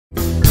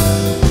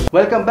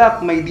Welcome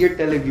back, my dear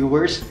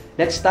televiewers.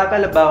 Let's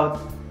tackle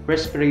about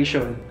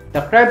respiration.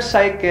 The Krebs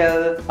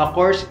cycle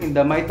occurs in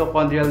the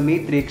mitochondrial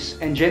matrix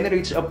and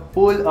generates a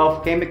pool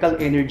of chemical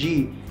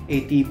energy,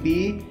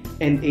 ATP,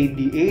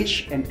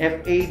 NADH, and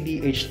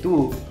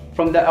FADH2,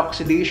 from the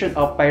oxidation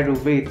of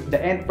pyruvate,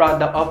 the end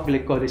product of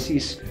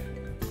glycolysis.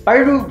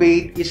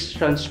 Pyruvate is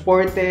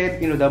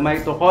transported into the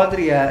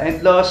mitochondria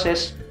and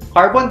loses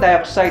carbon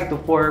dioxide to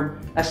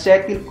form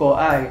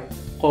acetyl-CoA,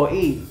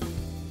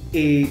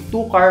 a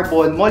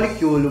 2-carbon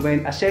molecule.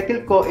 When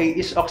acetyl-CoA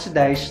is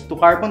oxidized to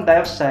carbon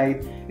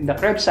dioxide in the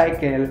Krebs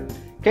cycle,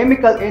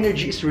 chemical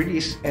energy is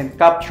released and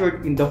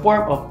captured in the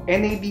form of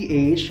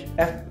NADH,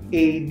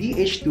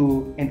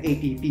 FADH2, and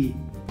ATP.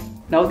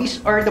 Now,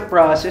 these are the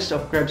process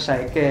of Krebs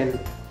cycle.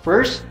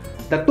 First,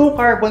 the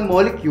 2-carbon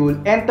molecule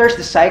enters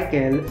the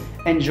cycle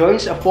and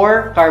joins a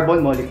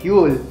 4-carbon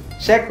molecule.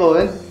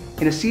 Second,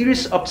 in a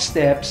series of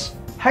steps,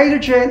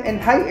 hydrogen and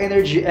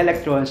high-energy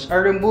electrons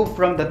are removed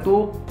from the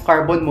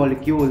 2-carbon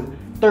molecule.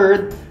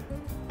 Third,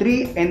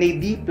 3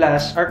 NAD+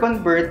 are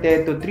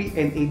converted to 3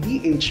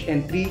 NADH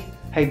and 3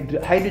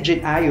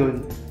 hydrogen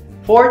ion.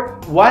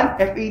 Fourth, 1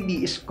 FAD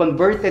is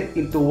converted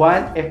into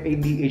 1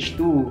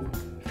 FADH2.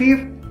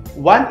 Fifth,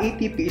 1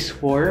 ATP is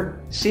formed.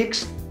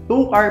 Sixth,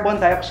 2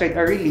 carbon dioxide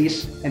are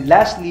released. And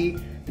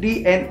lastly,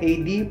 3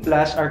 NAD+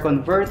 are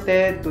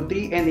converted to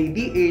 3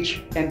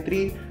 NADH and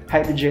 3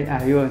 hydrogen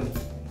ion.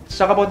 Let's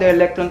talk about the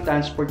electron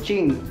transport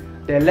chain.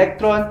 The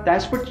electron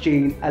transport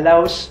chain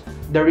allows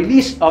the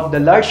release of the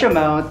large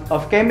amount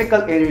of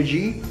chemical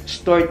energy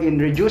stored in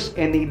reduced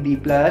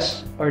NAD+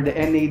 or the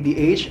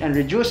NADH and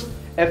reduced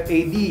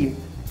FADH2.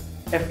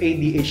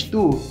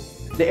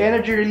 The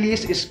energy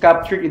release is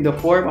captured in the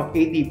form of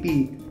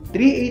ATP,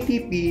 3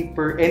 ATP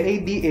per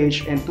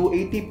NADH and 2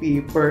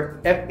 ATP per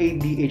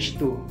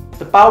FADH2.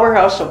 The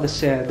powerhouse of the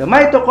cell. The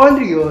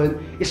mitochondrion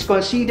is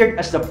considered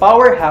as the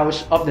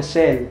powerhouse of the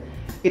cell.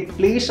 It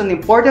plays an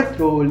important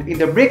role in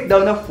the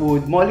breakdown of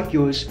food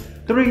molecules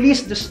to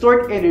release the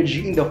stored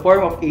energy in the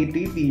form of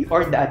ATP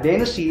or the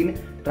adenosine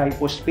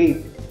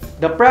triphosphate.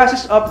 The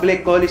process of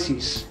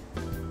glycolysis.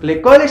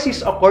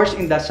 Glycolysis occurs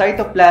in the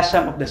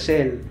cytoplasm of the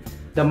cell.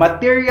 The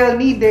material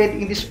needed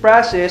in this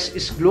process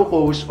is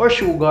glucose or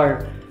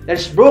sugar that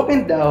is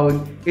broken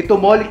down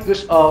into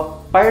molecules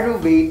of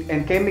pyruvate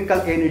and chemical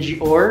energy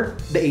or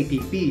the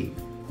ATP.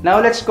 Now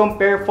let's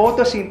compare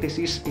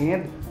photosynthesis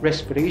and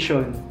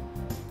respiration.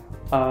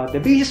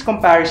 The basis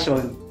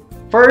comparison.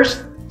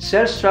 First,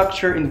 cell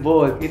structure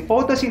involved. In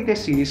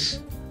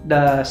photosynthesis,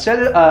 the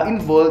cell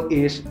involved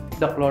is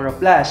the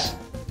chloroplast,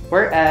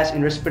 whereas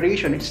in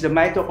respiration, it's the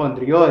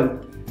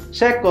mitochondrion.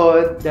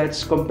 Second,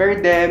 let's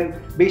compare them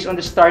based on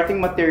the starting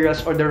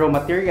materials or the raw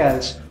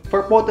materials.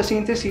 For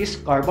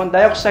photosynthesis, carbon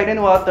dioxide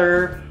and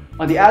water.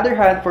 On the other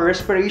hand, for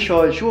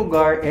respiration,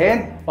 sugar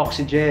and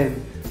oxygen.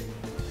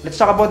 Let's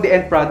talk about the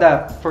end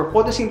product. For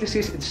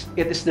photosynthesis,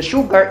 it is the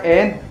sugar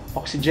and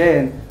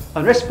oxygen.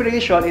 On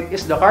respiration, it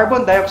is the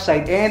carbon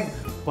dioxide and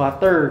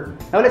water.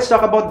 Now let's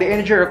talk about the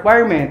energy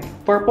requirement.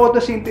 For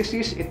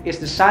photosynthesis, it is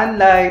the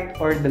sunlight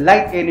or the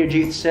light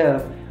energy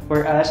itself,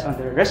 whereas on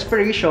the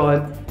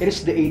respiration, it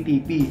is the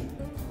ATP.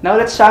 Now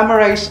let's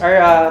summarize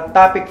our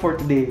topic for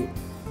today.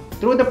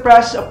 Through the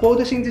process of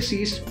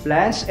photosynthesis,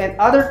 plants and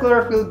other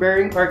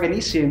chlorophyll-bearing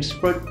organisms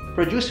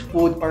produce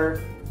food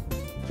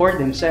for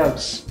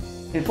themselves.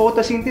 In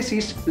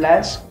photosynthesis,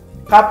 plants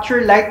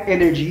capture light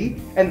energy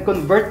and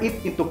convert it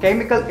into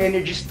chemical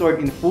energy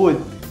stored in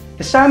food.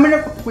 The summary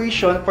of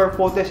equation for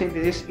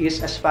photosynthesis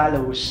is as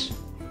follows.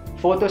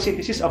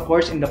 Photosynthesis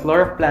occurs in the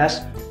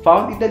chloroplast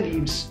found in the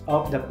leaves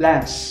of the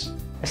plants.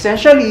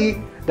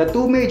 Essentially, the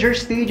two major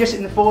stages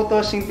in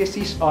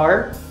photosynthesis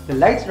are the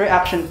light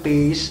reaction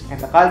phase and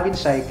the Calvin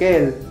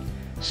cycle.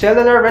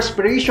 Cellular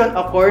respiration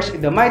occurs in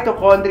the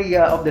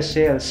mitochondria of the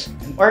cells,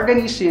 and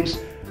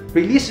organisms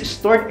release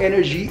stored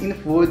energy in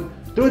food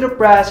through the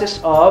process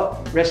of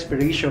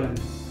respiration.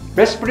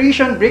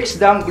 Respiration breaks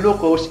down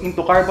glucose into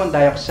carbon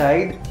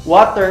dioxide,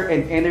 water,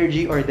 and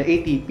energy or the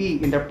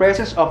ATP in the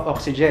presence of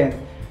oxygen.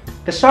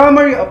 The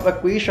summary of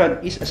equation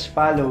is as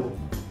follows.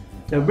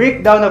 The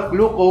breakdown of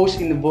glucose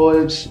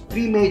involves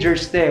 3 major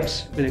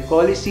steps: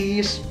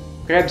 glycolysis,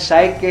 Krebs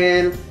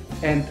cycle,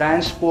 and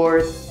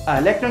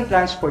electron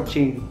transport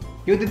chain.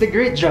 You did a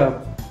great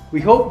job.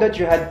 We hope that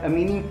you had a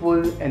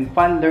meaningful and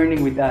fun learning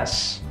with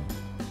us.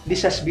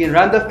 This has been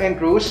Randolph and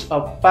Cruz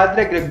of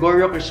Padre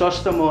Gregorio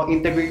Crisostomo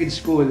Integrated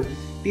School.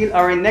 Till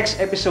our next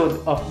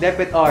episode of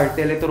DepEd R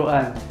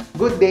Teleturuan.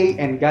 Good day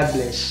and God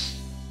bless.